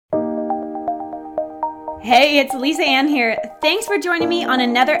Hey, it's Lisa Ann here. Thanks for joining me on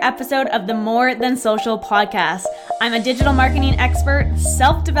another episode of the More Than Social podcast. I'm a digital marketing expert,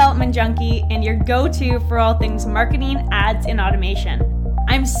 self-development junkie, and your go-to for all things marketing, ads, and automation.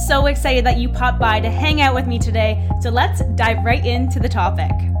 I'm so excited that you popped by to hang out with me today, so let's dive right into the topic.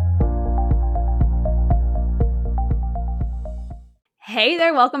 Hey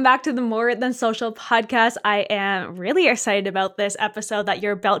there, welcome back to the More Than Social podcast. I am really excited about this episode that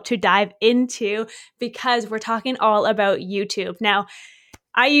you're about to dive into because we're talking all about YouTube. Now,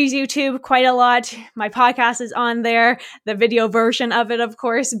 I use YouTube quite a lot. My podcast is on there, the video version of it, of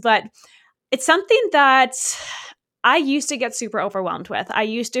course, but it's something that I used to get super overwhelmed with. I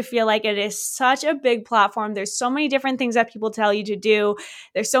used to feel like it is such a big platform. There's so many different things that people tell you to do.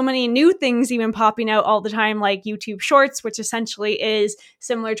 There's so many new things even popping out all the time, like YouTube Shorts, which essentially is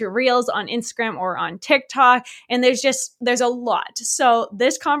similar to Reels on Instagram or on TikTok. And there's a lot. So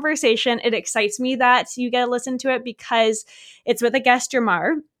this conversation, it excites me that you get to listen to it because it's with a guest,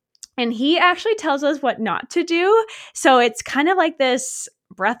 Jamar. And he actually tells us what not to do. So it's kind of like this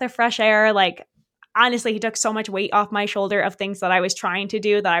breath of fresh air, like, honestly, he took so much weight off my shoulder of things that I was trying to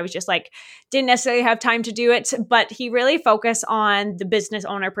do that I was just like, didn't necessarily have time to do it. But he really focused on the business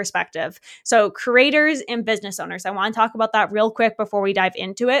owner perspective. So creators and business owners, I want to talk about that real quick before we dive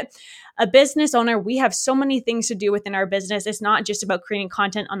into it. A business owner, we have so many things to do within our business. It's not just about creating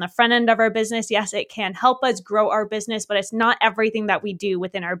content on the front end of our business. Yes, it can help us grow our business, but it's not everything that we do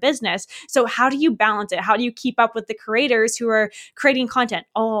within our business. So how do you balance it? How do you keep up with the creators who are creating content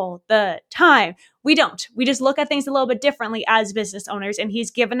all the time? We don't. We just look at things a little bit differently as business owners. And he's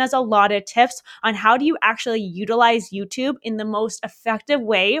given us a lot of tips on how do you actually utilize YouTube in the most effective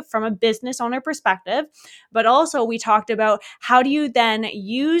way from a business owner perspective. But also we talked about how do you then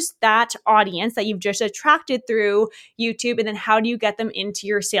use that audience that you've just attracted through YouTube, and then how do you get them into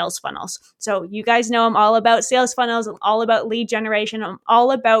your sales funnels? So you guys know I'm all about sales funnels. I'm all about lead generation. I'm all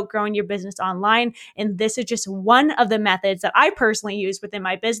about growing your business online. And this is just one of the methods that I personally use within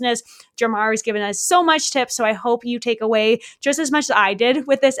my business. Jamar has given us so much tips, so I hope you take away just as much as I did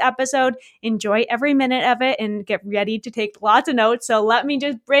with this episode. Enjoy every minute of it and get ready to take lots of notes. So let me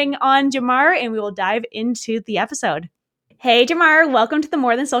just bring on Jamar and we will dive into the episode. Hey Jamar, welcome to the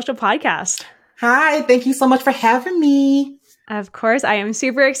More Than Social podcast. Hi, thank you so much for having me. Of course, I am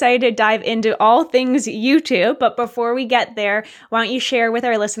super excited to dive into all things YouTube. But before we get there, why don't you share with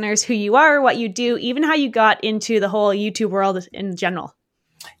our listeners who you are, what you do, even how you got into the whole YouTube world in general?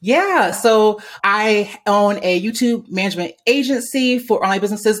 Yeah, so I own a YouTube management agency for online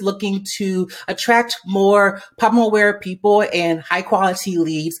businesses looking to attract more problem-aware people and high-quality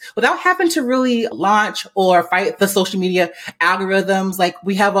leads without having to really launch or fight the social media algorithms. Like,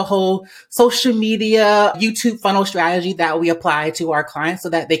 we have a whole social media YouTube funnel strategy that we apply to our clients so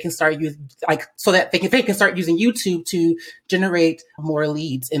that they can start they can start using YouTube to generate more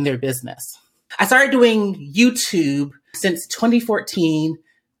leads in their business. I started doing YouTube since 2014.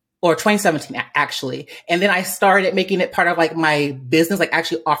 Or 2017, actually. And then I started making it part of like my business, like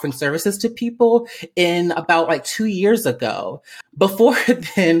actually offering services to people in about like 2 years ago. Before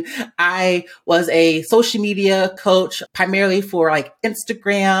then, I was a social media coach, primarily for like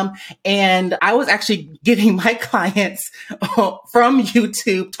Instagram. And I was actually getting my clients from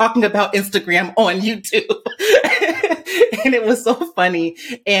YouTube talking about Instagram on YouTube. And it was so funny.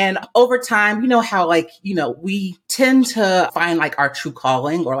 And over time, you know how we tend to find like our true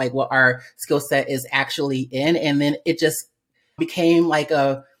calling or like what our skill set is actually in. And then it just became like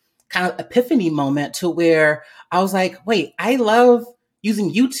a kind of epiphany moment to where I was like, wait, I love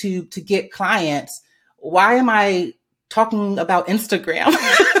using YouTube to get clients. Why am I talking about Instagram?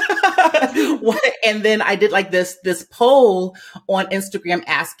 And then I did like this poll on Instagram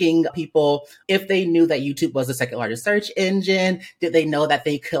asking people if they knew that YouTube was the second largest search engine. Did they know that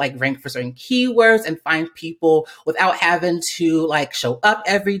they could like rank for certain keywords and find people without having to like show up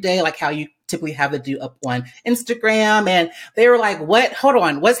every day, like how you typically have to do up on Instagram? And they were like, what? Hold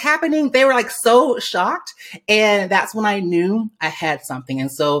on. What's happening? They were like so shocked. And that's when I knew I had something.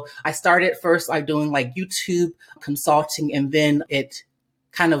 And so I started first like doing like YouTube consulting, and then it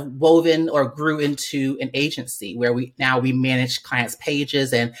kind of woven or grew into an agency where we manage clients'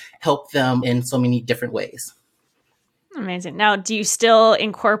 pages and help them in so many different ways. Amazing. Now, do you still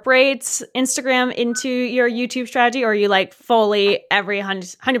incorporate Instagram into your YouTube strategy, or are you like fully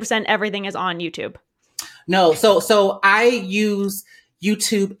 100% everything is on YouTube? No. So I use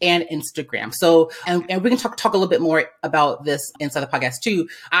YouTube and Instagram. So, and we can talk a little bit more about this inside the podcast too.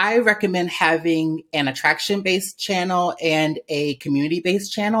 I recommend having an attraction-based channel and a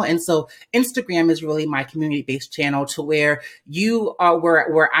community-based channel. And so Instagram is really my community-based channel, to where you are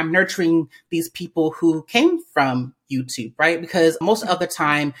where I'm nurturing these people who came from YouTube, right? Because most of the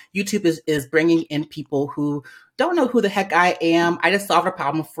time YouTube is bringing in people who don't know who the heck I am. I just solved a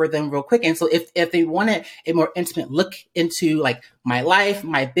problem for them real quick. And so if they wanted a more intimate look into like my life,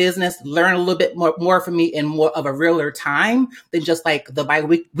 my business, learn a little bit more from me in more of a realer time than just like the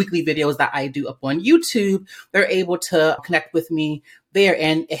bi-weekly videos that I do up on YouTube, they're able to connect with me there.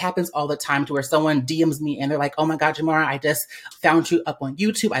 And it happens all the time, to where someone DMs me and they're like, oh my God, Jamar, I just found you up on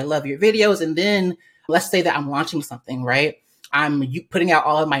YouTube. I love your videos. And then let's say that I'm launching something, right? I'm putting out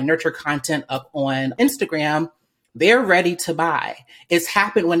all of my nurture content up on Instagram. They're ready to buy. It's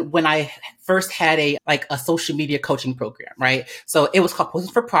happened when I first had a social media coaching program, right? So it was called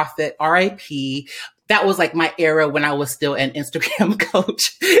Posting for Profit, RIP. That was like my era when I was still an Instagram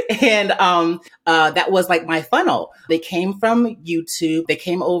coach. And that was like my funnel. They came from YouTube. They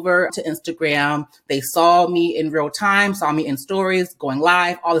came over to Instagram. They saw me in real time, saw me in stories, going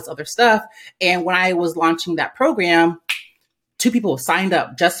live, all this other stuff. And when I was launching that program, 2 people signed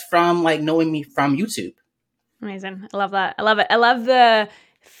up just from like knowing me from YouTube. Amazing. I love that. I love it. I love the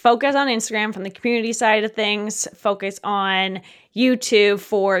focus on Instagram from the community side of things, focus on YouTube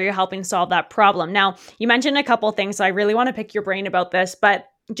for you're helping solve that problem. Now, you mentioned a couple of things, so I really want to pick your brain about this, but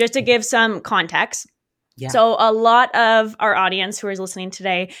just to give some context. Yeah. So a lot of our audience who is listening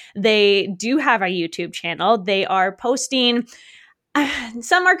today, they do have a YouTube channel. They are posting.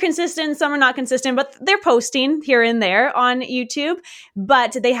 Some are consistent, some are not consistent, but they're posting here and there on YouTube,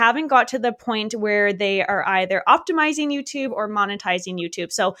 but they haven't got to the point where they are either optimizing YouTube or monetizing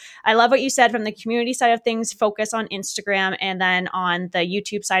YouTube. So I love what you said from the community side of things, focus on Instagram, and then on the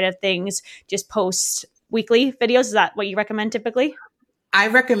YouTube side of things, just post weekly videos. Is that what you recommend typically? I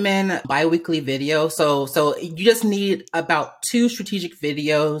recommend bi-weekly video. So you just need about 2 strategic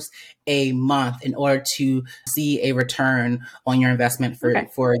videos a month in order to see a return on your investment for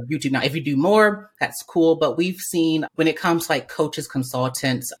YouTube. Now, if you do more, that's cool. But we've seen when it comes to like coaches,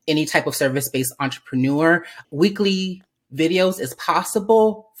 consultants, any type of service-based entrepreneur, weekly videos is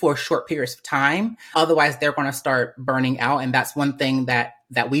possible for short periods of time. Otherwise, they're going to start burning out. And that's one thing that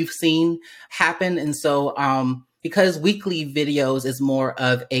we've seen happen. And so, because weekly videos is more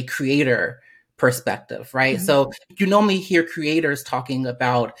of a creator perspective, right? Mm-hmm. So you normally hear creators talking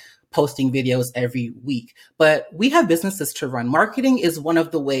about posting videos every week, but we have businesses to run. Marketing is one of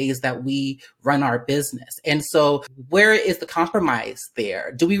the ways that we run our business. And so where is the compromise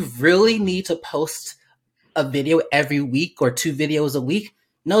there? Do we really need to post a video every week or 2 videos a week?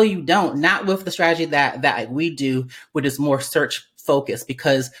 No, you don't. Not with the strategy that we do, which is more search focused,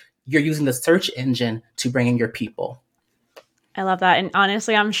 because you're using the search engine to bring in your people. I love that. And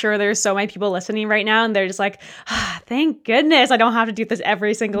honestly, I'm sure there's so many people listening right now and they're just like, thank goodness I don't have to do this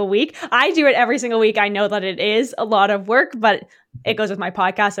every single week. I do it every single week. I know that it is a lot of work, but it goes with my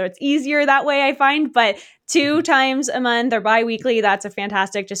podcast. So it's easier that way, I find. But 2 times a month or bi-weekly, that's a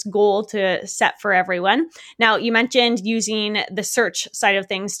fantastic just goal to set for everyone. Now, you mentioned using the search side of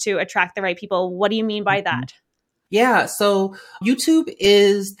things to attract the right people. What do you mean by that? Yeah. So YouTube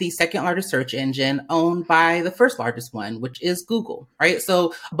is the second largest search engine, owned by the first largest one, which is Google, right?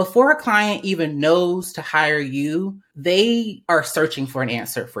 So before a client even knows to hire you, they are searching for an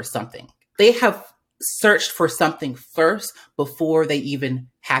answer for something. They have searched for something first before they even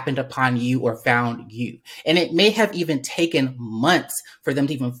happened upon you or found you. And it may have even taken months for them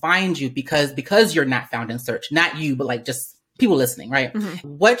to even find you because you're not found in search, not you, but like just people listening, right? Mm-hmm.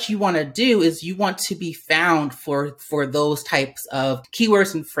 What you want to do is you want to be found for those types of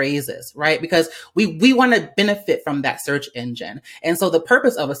keywords and phrases, right? Because we want to benefit from that search engine. And so the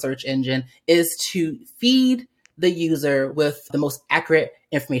purpose of a search engine is to feed the user with the most accurate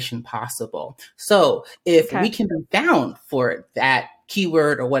information possible. So if we can be found for that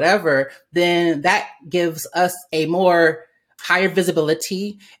keyword or whatever, then that gives us a more higher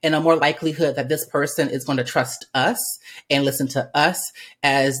visibility and a more likelihood that this person is going to trust us and listen to us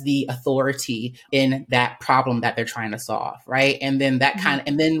as the authority in that problem that they're trying to solve, right? And then that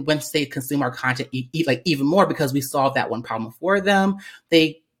and then once they consume our content even more because we solve that one problem for them,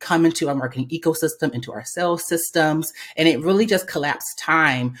 they come into our marketing ecosystem, into our sales systems, and it really just collapses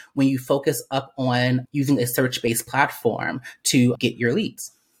time when you focus up on using a search-based platform to get your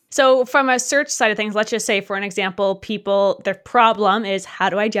leads. So from a search side of things, let's just say, for an example, their problem is, how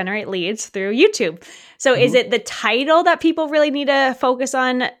do I generate leads through YouTube? So is it the title that people really need to focus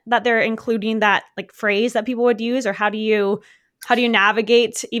on, that they're including that like phrase that people would use, or how do you How do you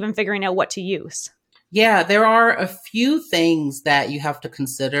navigate even figuring out what to use? Yeah, there are a few things that you have to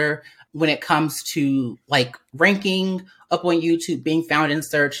consider when it comes to like ranking up on YouTube, being found in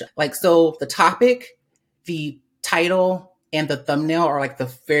search. Like, so the topic, the title, and the thumbnail are like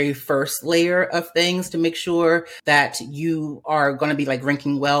the very first layer of things to make sure that you are going to be like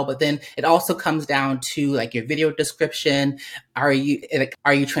ranking well. But then it also comes down to like your video description. Are you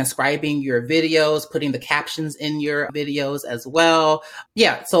transcribing your videos, putting the captions in your videos as well?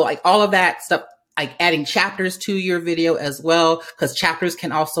 Yeah. So like all of that stuff, like adding chapters to your video as well, because chapters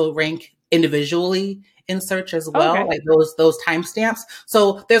can also rank individually in search as well, Okay. like those timestamps.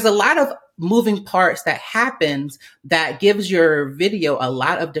 So there's a lot of moving parts that happens that gives your video a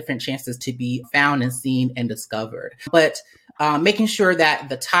lot of different chances to be found and seen and discovered. But making sure that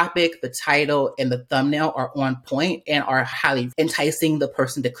the topic, the title, and the thumbnail are on point and are highly enticing the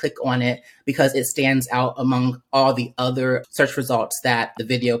person to click on it because it stands out among all the other search results that the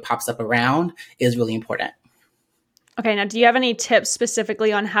video pops up around is really important. Okay, now do you have any tips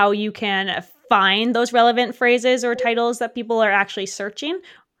specifically on how you can find those relevant phrases or titles that people are actually searching?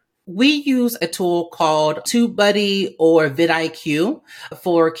 We use a tool called TubeBuddy or vidIQ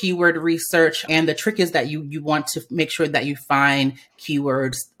for keyword research. And the trick is that you want to make sure that you find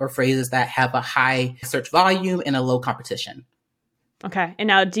keywords or phrases that have a high search volume and a low competition. Okay. And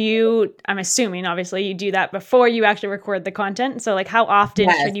now I'm assuming obviously you do that before you actually record the content. So like how often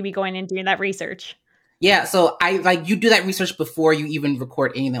Yes. should you be going and doing that research? Yeah. So you do that research before you even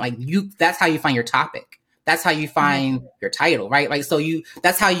record anything. That's how you find your topic. That's how you find your title, right?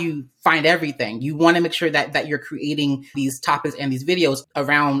 That's how you find everything. You want to make sure that you're creating these topics and these videos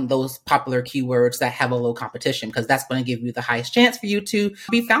around those popular keywords that have a low competition, because that's going to give you the highest chance for you to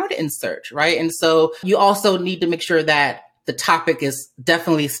be found in search, right? And so you also need to make sure that the topic is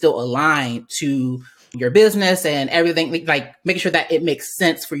definitely still aligned to your business and everything, like making sure that it makes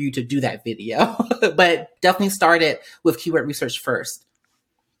sense for you to do that video. But definitely start it with keyword research first.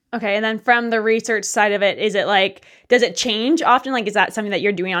 Okay. And then from the research side of it, does it change often? Like, is that something that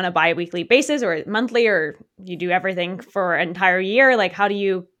you're doing on a bi-weekly basis or monthly, or you do everything for an entire year? Like, how do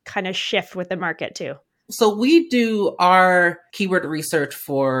you kind of shift with the market too? So we do our keyword research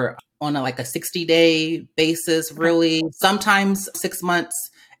on a 60-day basis, really, sometimes 6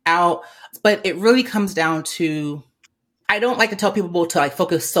 months out. But it really comes down to, I don't like to tell people to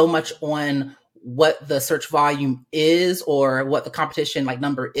focus so much on what the search volume is or what the competition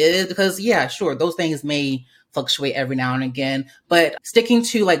number is, because yeah, sure, those things may fluctuate every now and again, but sticking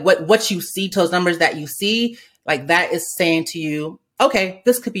to what you see, to those numbers that you see, that is saying to you, okay,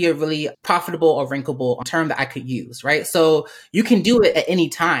 this could be a really profitable or rankable term that I could use, right? So you can do it at any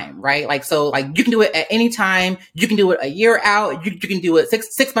time, right? You can do it at any time. You can do it a year out. You can do it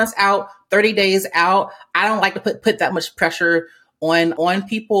six months out, 30 days out. I don't like to put that much pressure on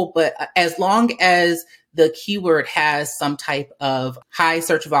people, but as long as the keyword has some type of high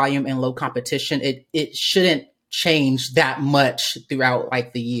search volume and low competition, it shouldn't change that much throughout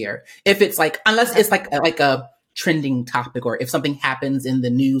the year. If it's unless it's like a trending topic, or if something happens in the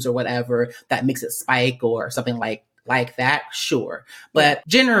news or whatever that makes it spike or something like that, sure. But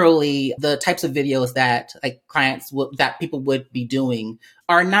generally, the types of videos that that people would be doing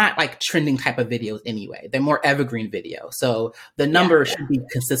are not trending type of videos anyway. They're more evergreen videos. So the number should be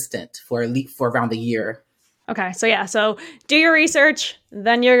consistent for around the year. Okay. So do your research,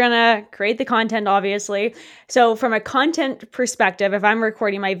 then you're going to create the content, obviously. So from a content perspective, if I'm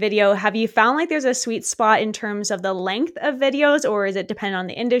recording my video, have you found there's a sweet spot in terms of the length of videos, or is it depend on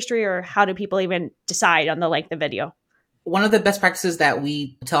the industry, or how do people even decide on the length of video? One of the best practices that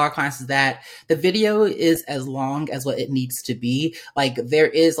we tell our clients is that the video is as long as what it needs to be.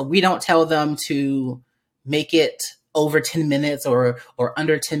 We don't tell them to make it over 10 minutes or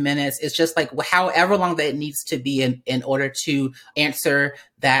under 10 minutes. It's just however long that it needs to be in order to answer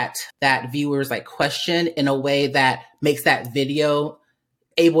that viewer's question in a way that makes that video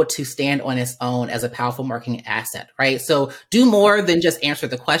able to stand on its own as a powerful marketing asset, right? So do more than just answer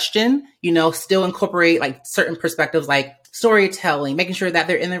the question, still incorporate certain perspectives like storytelling, making sure that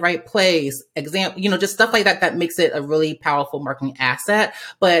they're in the right place, just stuff like that makes it a really powerful marketing asset.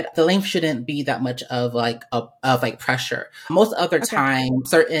 But the length shouldn't be that much of pressure. Most of the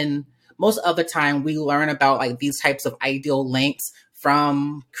time we learn about these types of ideal lengths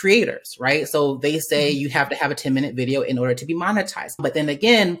from creators, right? So they say you have to have a 10-minute video in order to be monetized. But then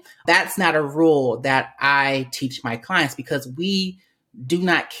again, that's not a rule that I teach my clients, because we do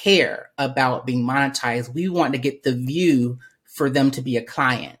not care about being monetized. We want to get the view for them to be a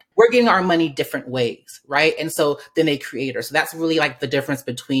client. We're getting our money different ways, right? And so then a creator. So that's really like the difference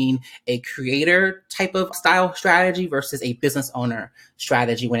between a creator type of style strategy versus a business owner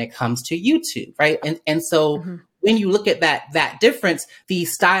strategy when it comes to YouTube, right? And so when you look at that difference, the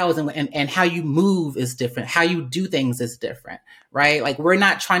styles and how you move is different. How you do things is different, right? Like we're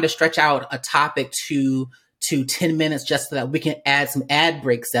not trying to stretch out a topic to 10 minutes just so that we can add some ad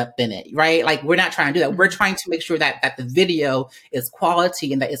breaks up in it, right? Like we're not trying to do that. We're trying to make sure that the video is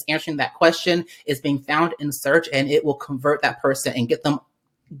quality and that it's answering that question, is being found in search, and it will convert that person and get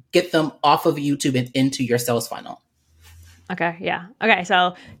them off of YouTube and into your sales funnel. Okay. Yeah. Okay.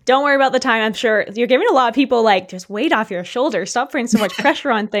 So don't worry about the time. I'm sure you're giving a lot of people like just weight off your shoulders. Stop putting so much pressure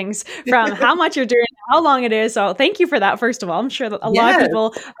on things from how much you're doing, how long it is. So thank you for that. First of all, I'm sure that a lot of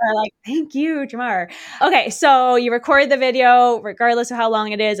people are like, thank you, Jamar. Okay. So you record the video, regardless of how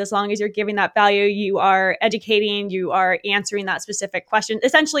long it is, as long as you're giving that value, you are educating, you are answering that specific question.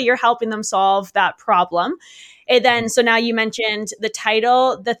 Essentially, you're helping them solve that problem. And then, so now you mentioned the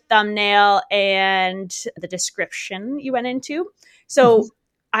title, the thumbnail, and the description you went into. So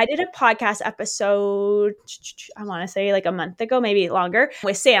I did a podcast episode, I want to say like a month ago, maybe longer,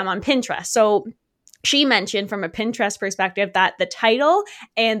 with Sam on Pinterest. So she mentioned from a Pinterest perspective that the title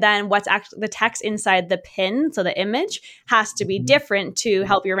and then what's actually the text inside the pin, so the image, has to be different to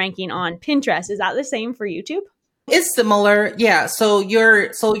help your ranking on Pinterest. Is that the same for YouTube? It's similar. Yeah. So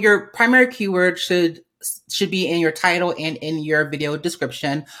your primary keyword should be in your title and in your video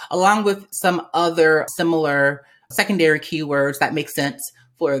description, along with some other similar secondary keywords that make sense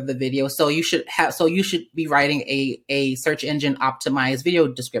for the video. So you should be writing a search engine optimized video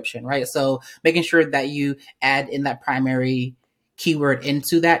description, right? So making sure that you add in that primary keyword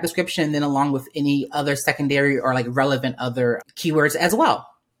into that description, and then along with any other secondary or like relevant other keywords as well.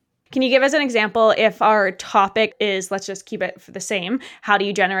 Can you give us an example if our topic is, let's just keep it for the same, how do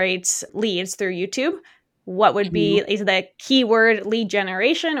you generate leads through YouTube? What would be, is the keyword lead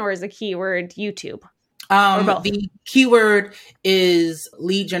generation or is the keyword YouTube? The keyword is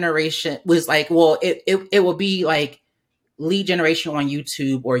lead generation was like, well, it will be like lead generation on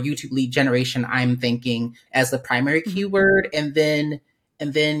YouTube or YouTube lead generation, I'm thinking, as the primary keyword. And then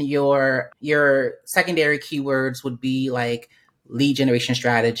your secondary keywords would be like lead generation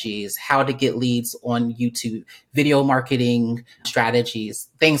strategies, how to get leads on YouTube, video marketing strategies,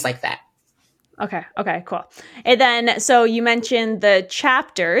 things like that. Okay, cool. And then, so you mentioned the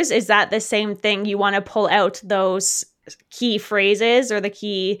chapters. Is that the same thing? You want to pull out those key phrases or the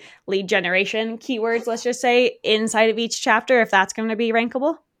key lead generation keywords, let's just say, inside of each chapter, if that's going to be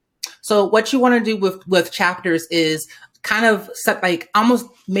rankable? So what you want to do with chapters is kind of set, like almost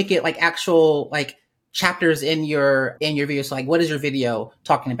make it like actual like chapters in your video. So like, what is your video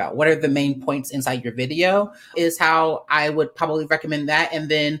talking about? What are the main points inside your video is how I would probably recommend that. And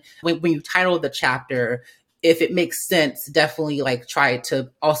then when you title the chapter, if it makes sense, definitely like try to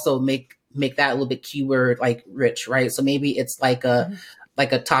also make that a little bit keyword like rich, right? So maybe it's like a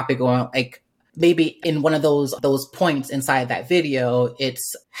topic on like, maybe in one of those points inside that video,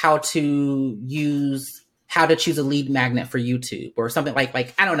 it's how to choose a lead magnet for YouTube or something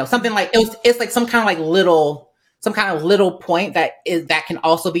like I don't know, something like it's like some kind of little point that can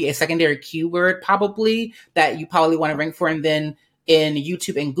also be a secondary keyword probably that you probably want to rank for. And then in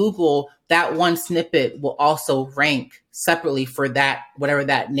YouTube and Google, that one snippet will also rank separately for that, whatever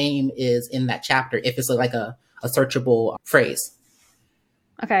that name is in that chapter, if it's like a searchable phrase.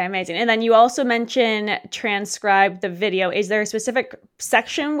 Okay, amazing. And then you also mentioned transcribe the video. Is there a specific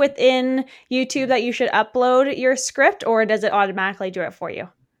section within YouTube that you should upload your script, or does it automatically do it for you?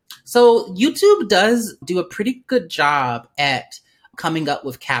 So YouTube does do a pretty good job at coming up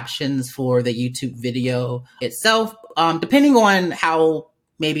with captions for the YouTube video itself, depending on how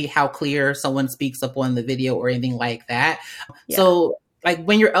clear someone speaks up on the video or anything like that. Yeah. So like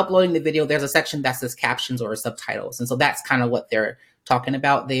when you're uploading the video, there's a section that says captions or subtitles. And so that's kind of what they're talking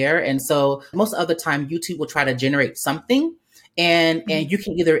about there. And so most of the time YouTube will try to generate something and you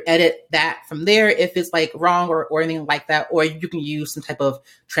can either edit that from there if it's like wrong or anything like that, or you can use some type of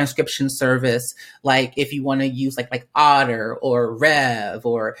transcription service. Like if you want to use like Otter or Rev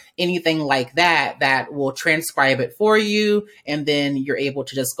or anything like that, that will transcribe it for you. And then you're able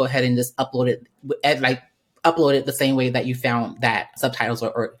to just go ahead and just upload it the same way that you found that subtitles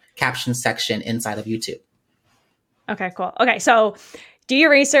or caption section inside of YouTube. Okay, cool. Okay, so do your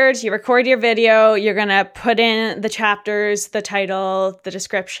research, you record your video, you're going to put in the chapters, the title, the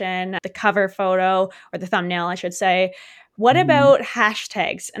description, the cover photo, or the thumbnail, I should say. What about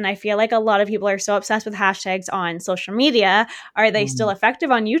hashtags? And I feel like a lot of people are so obsessed with hashtags on social media. Are they still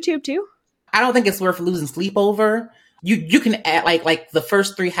effective on YouTube too? I don't think it's worth losing sleep over. you can add like the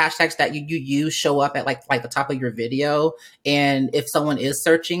first three hashtags that you use show up at like the top of your video. And if someone is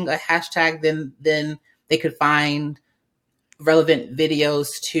searching a hashtag, then they could find relevant videos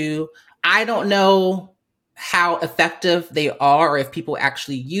too. I don't know how effective they are or if people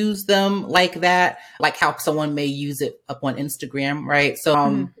actually use them like that, like how someone may use it up on Instagram, right?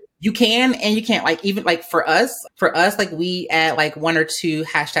 So you can and you can't. Like even like for us, like we add like one or two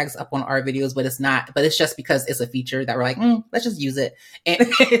hashtags up on our videos, but it's just because it's a feature that we're like, let's just use it. And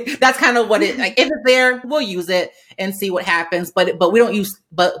that's kind of what it like. If it's there, we'll use it and see what happens. But we don't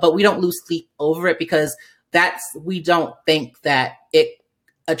lose sleep over it, because we don't think that it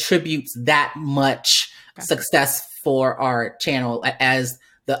attributes that much success for our channel as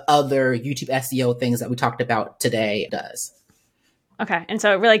the other YouTube SEO things that we talked about today does. Okay. And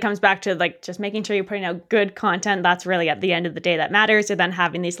so it really comes back to like just making sure you're putting out good content. That's really at the end of the day that matters. And then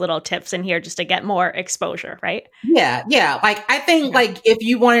having these little tips in here just to get more exposure, right? Yeah. Yeah. Like I think like if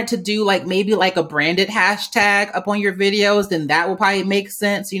you wanted to do like maybe like a branded hashtag up on your videos, then that will probably make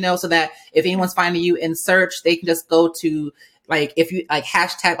sense, so that if anyone's finding you in search, they can just go to like, if you like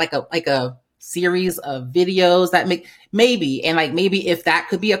hashtag like a series of videos that maybe if that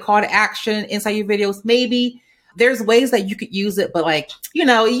could be a call to action inside your videos, maybe. There's ways that you could use it, but like, you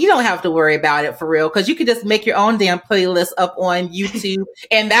don't have to worry about it for real, because you could just make your own damn playlist up on YouTube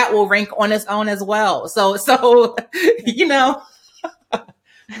and that will rank on its own as well. So, All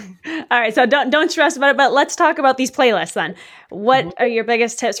right. So don't stress about it, but let's talk about these playlists then. What are your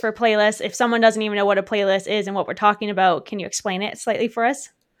biggest tips for playlists? If someone doesn't even know what a playlist is and what we're talking about, can you explain it slightly for us?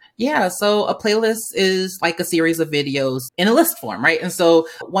 Yeah. So a playlist is like a series of videos in a list form, right? And so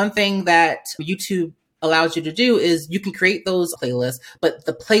one thing that YouTube allows you to do is you can create those playlists, but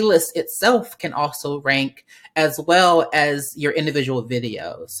the playlist itself can also rank as well as your individual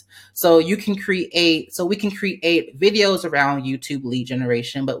videos. So we can create videos around YouTube lead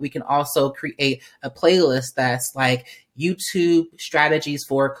generation, but we can also create a playlist that's like YouTube strategies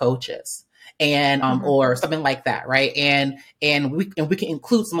for coaches. And or something like that, right? And we can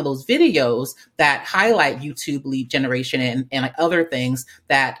include some of those videos that highlight YouTube lead generation and like other things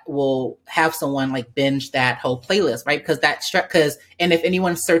that will have someone like binge that whole playlist, right? Because and if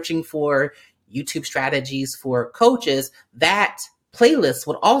anyone's searching for YouTube strategies for coaches, that playlist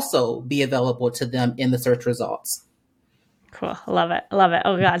would also be available to them in the search results. Cool. I love it.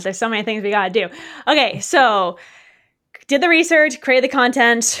 Oh God, there's so many things we got to do. Okay, so did the research, created the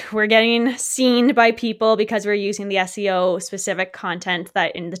content. We're getting seen by people because we're using the SEO specific content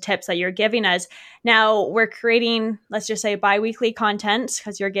that in the tips that you're giving us. Now we're creating, let's just say, bi-weekly content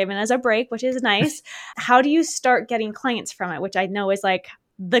because you're giving us a break, which is nice. How do you start getting clients from it? Which I know is like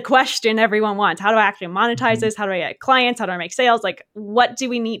the question everyone wants. How do I actually monetize this? How do I get clients? How do I make sales? Like, what do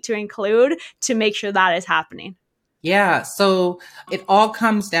we need to include to make sure that is happening? Yeah. So it all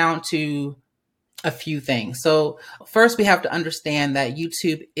comes down to a few things. So first, we have to understand that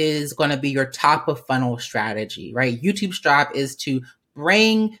YouTube is going to be your top of funnel strategy, right? YouTube's job is to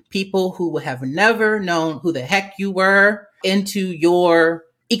bring people who have never known who the heck you were into your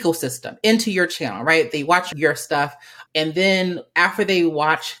ecosystem, into your channel, right? They watch your stuff. And then after they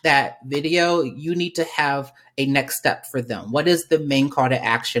watch that video, you need to have a next step for them. What is the main call to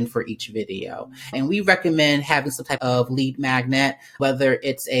action for each video? And we recommend having some type of lead magnet, whether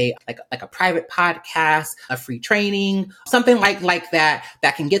it's like a private podcast, a free training, something like that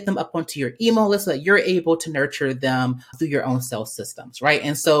can get them up onto your email list so that you're able to nurture them through your own sales systems, right?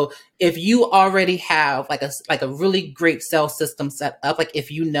 And so if you already have like a really great sales system set up, like if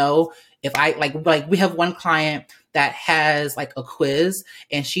I like we have one client that has like a quiz,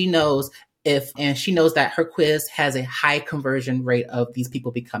 and she knows that her quiz has a high conversion rate of these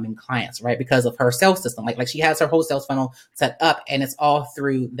people becoming clients, right? Because of her sales system. Like she has her whole sales funnel set up and it's all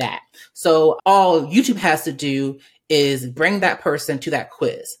through that. So all YouTube has to do is bring that person to that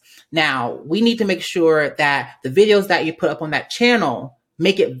quiz. Now we need to make sure that the videos that you put up on that channel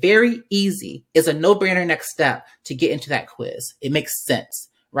make it very easy. It's a no-brainer next step to get into that quiz. It makes sense.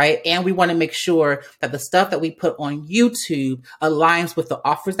 Right. And we want to make sure that the stuff that we put on YouTube aligns with the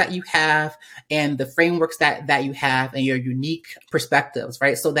offers that you have and the frameworks that you have and your unique perspectives.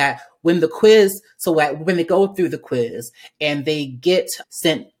 Right. So that when they go through the quiz and they get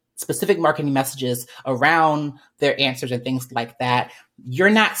sent specific marketing messages around their answers and things like that, you're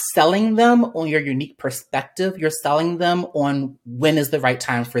not selling them on your unique perspective. You're selling them on when is the right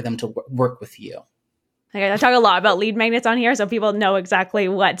time for them to work with you. Okay, I talk a lot about lead magnets on here, so people know exactly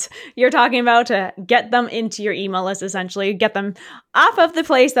what you're talking about to get them into your email list, essentially, get them off of the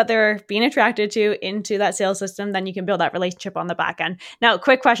place that they're being attracted to into that sales system. Then you can build that relationship on the back end. Now,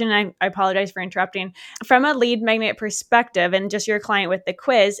 quick question, and I apologize for interrupting. From a lead magnet perspective and just your client with the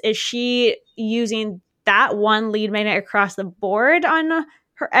quiz, is she using that one lead magnet across the board on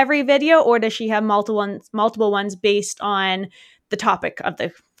her every video, or does she have multiple ones based on the topic of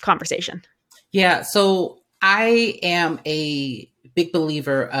the conversation? Yeah, so I am a big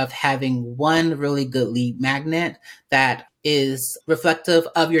believer of having one really good lead magnet that is reflective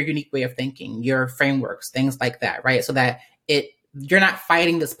of your unique way of thinking, your frameworks, things like that, right? So that you're not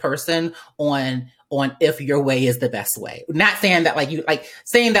fighting this person on if your way is the best way. Not saying that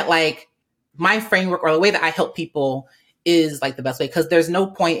saying that my framework or the way that I help people is like the best way, because there's no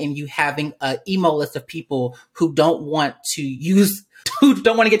point in you having an email list of people who don't want to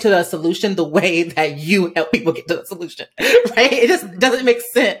get to the solution the way that you help people get to the solution, right? It just doesn't make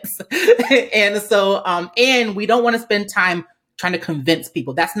sense. And so, and we don't want to spend time trying to convince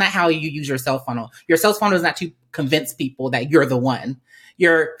people. That's not how you use your sales funnel. Your sales funnel is not to convince people that you're the one.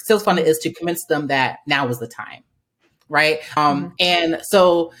 Your sales funnel is to convince them that now is the time, right? And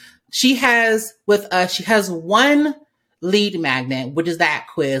so she has one lead magnet, which is that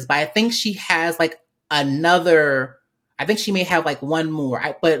quiz, but I think she has I think she may have one more,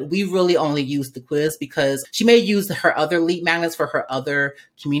 but we really only use the quiz because she may use her other lead magnets for her other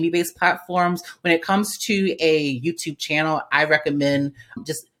community-based platforms. When it comes to a YouTube channel, I recommend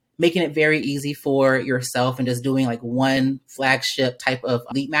just making it very easy for yourself and just doing one flagship type of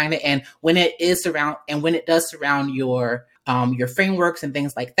lead magnet. And when it does surround your frameworks and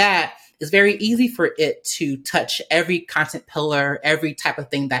things like that, it's very easy for it to touch every content pillar, every type of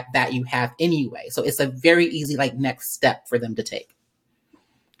thing that you have anyway. So it's a very easy next step for them to take.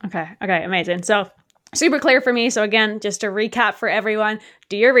 Okay, amazing. So super clear for me. So again, just to recap for everyone,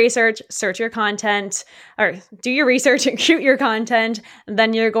 do your research, search your content, or do your research and shoot your content. And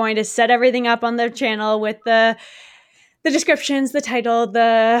then you're going to set everything up on the channel with the descriptions, the title,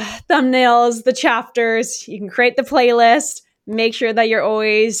 the thumbnails, the chapters. You can create the playlist. Make sure that you're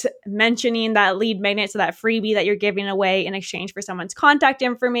always mentioning that lead magnet, so that freebie that you're giving away in exchange for someone's contact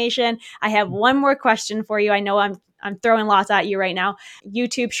information. I have one more question for you. I know I'm throwing lots at you right now.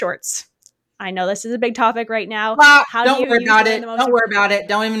 YouTube Shorts. I know this is a big topic right now. Don't worry about it. Don't worry about it.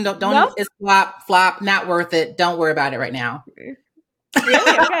 Don't. It's flop. Not worth it. Don't worry about it right now.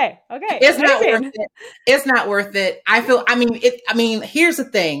 Really? Okay. It's not worth it. It's not worth it. Here's the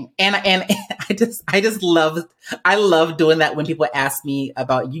thing. And I love doing that when people ask me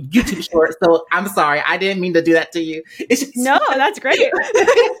about YouTube Shorts. So I'm sorry. I didn't mean to do that to you. No, that's great.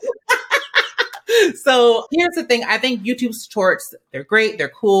 So here's the thing. I think YouTube Shorts, they're great. They're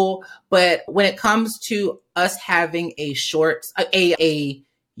cool. But when it comes to us having a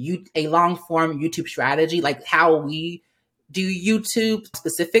long form YouTube strategy, like how we do YouTube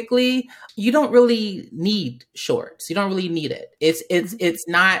specifically, you don't really need shorts. You don't really need it. It's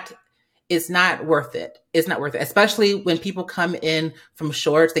not worth it. It's not worth it. Especially when people come in from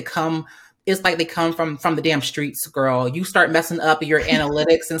shorts, it's like they come from the damn streets, girl. You start messing up your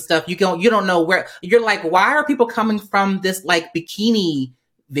analytics and stuff. You don't know where you're like, why are people coming from this bikini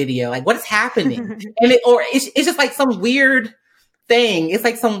video? What is happening? And it's just some weird thing. It's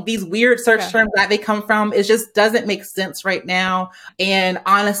these weird search terms that they come from. It just doesn't make sense right now. And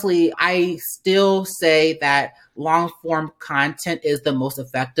honestly, I still say that long form content is the most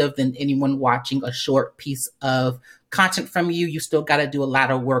effective than anyone watching a short piece of content from you. You still got to do a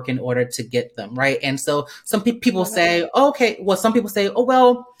lot of work in order to get them, right? And so some people say, some people say, oh,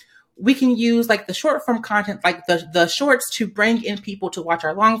 well, we can use the short form content, the shorts to bring in people to watch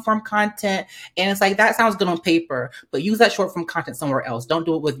our long form content. And it's that sounds good on paper, but use that short form content somewhere else. Don't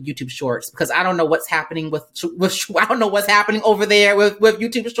do it with YouTube Shorts, because I don't know what's happening I don't know what's happening over there with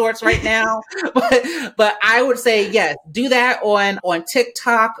YouTube Shorts right now. but I would say, yes, do that on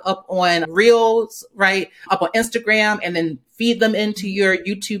TikTok, up on Reels, right? Up on Instagram, and then feed them into your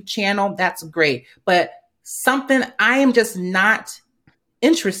YouTube channel. That's great. But something I am just not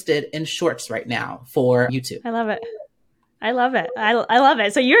interested in shorts right now for YouTube. I love it. I love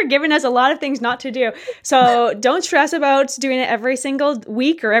it. So you're giving us a lot of things not to do. So don't stress about doing it every single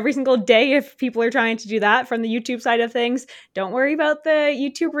week or every single day if people are trying to do that from the YouTube side of things. Don't worry about the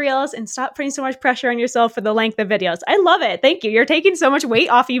YouTube Reels, and stop putting so much pressure on yourself for the length of videos. I love it. Thank you. You're taking so much weight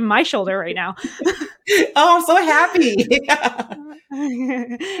off even my shoulder right now. Oh, I'm so happy.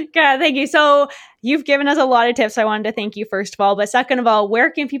 God, thank you. So you've given us a lot of tips. I wanted to thank you, first of all. But second of all,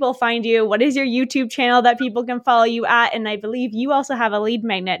 where can people find you? What is your YouTube channel that people can follow you at? And I believe you also have a lead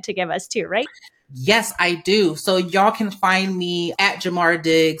magnet to give us too, right? Yes, I do. So y'all can find me at Jamar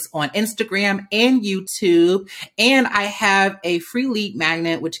Diggs on Instagram and YouTube. And I have a free lead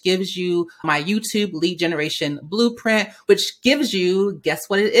magnet, which gives you my YouTube lead generation blueprint, which gives you, guess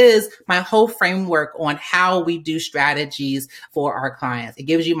what it is? My whole framework on how we do strategies for our clients. It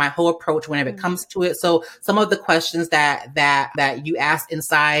gives you my whole approach whenever it comes to it. So some of the questions that you asked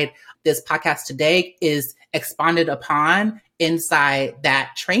inside this podcast today is expanded upon inside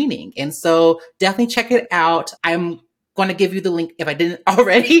that training. And so definitely check it out. I'm going to give you the link if I didn't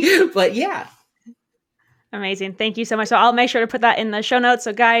already, but yeah. Amazing. Thank you so much. So I'll make sure to put that in the show notes.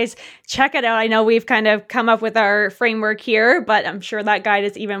 So guys, check it out. I know we've kind of come up with our framework here, but I'm sure that guide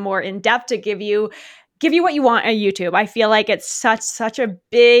is even more in depth to give you what you want on YouTube. I feel like it's such a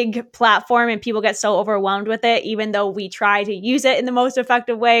big platform and people get so overwhelmed with it, even though we try to use it in the most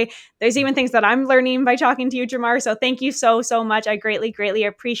effective way. There's even things that I'm learning by talking to you, Jamar. So thank you so much. I greatly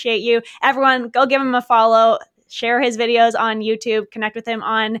appreciate you. Everyone, go give him a follow, share his videos on YouTube, connect with him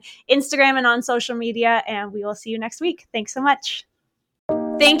on Instagram and on social media, and we will see you next week. Thanks so much.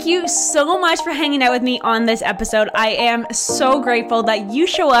 Thank you so much for hanging out with me on this episode. I am so grateful that you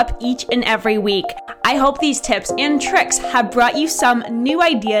show up each and every week. I hope these tips and tricks have brought you some new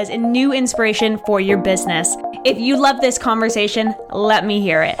ideas and new inspiration for your business. If you love this conversation, let me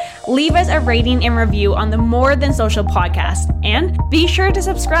hear it. Leave us a rating and review on the More Than Social podcast. And be sure to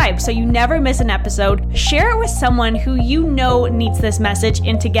subscribe so you never miss an episode. Share it with someone who you know needs this message.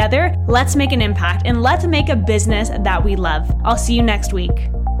 And together, let's make an impact and let's make a business that we love. I'll see you next week.